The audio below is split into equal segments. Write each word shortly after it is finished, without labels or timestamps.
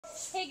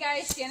Hey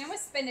guys, Shannon with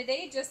Spin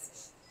Today,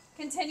 just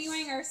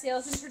continuing our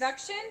sales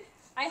introduction.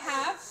 I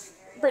have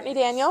Brittany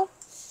Daniel.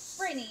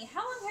 Brittany.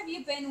 How long have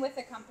you been with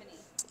the company?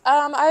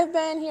 I've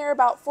been here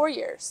about 4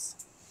 years.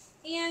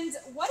 And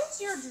what is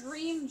your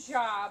dream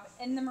job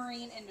in the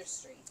marine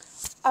industry?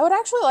 I would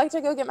actually like to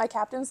go get my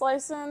captain's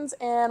license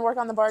and work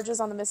on the barges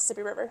on the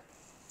Mississippi River.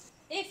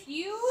 If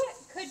you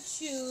could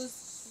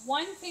choose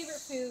one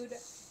favorite food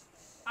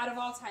out of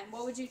all time,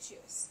 what would you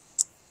choose?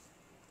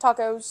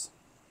 Tacos.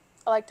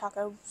 I like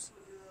tacos.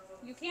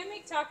 You can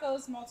make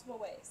tacos multiple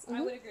ways.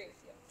 I would agree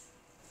with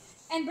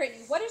you. And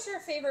Brittany, what is your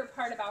favorite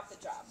part about the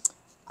job?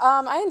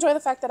 I enjoy the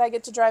fact that I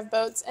get to drive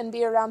boats and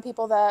be around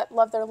people that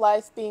love their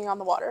life being on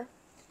the water.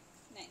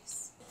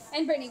 Nice.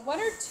 And Brittany, what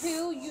are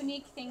two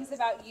unique things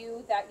about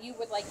you that you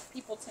would like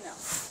people to know?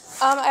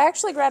 I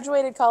actually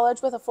graduated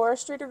college with a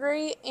forestry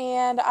degree,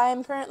 and I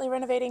am currently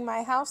renovating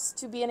my house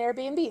to be an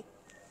Airbnb.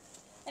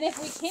 And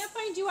if we can't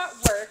find you at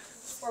work,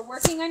 or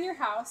working on your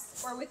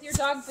house, or with your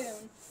dog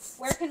Boone,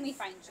 where can we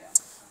find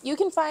you? You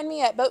can find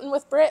me at Boatin'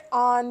 with Britt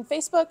on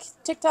Facebook,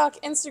 TikTok,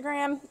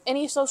 Instagram,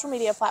 any social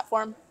media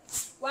platform.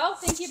 Well,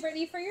 thank you,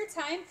 Brittany, for your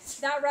time.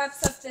 That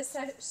wraps up this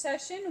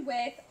session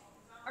with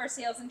our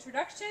sales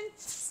introduction.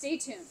 Stay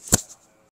tuned.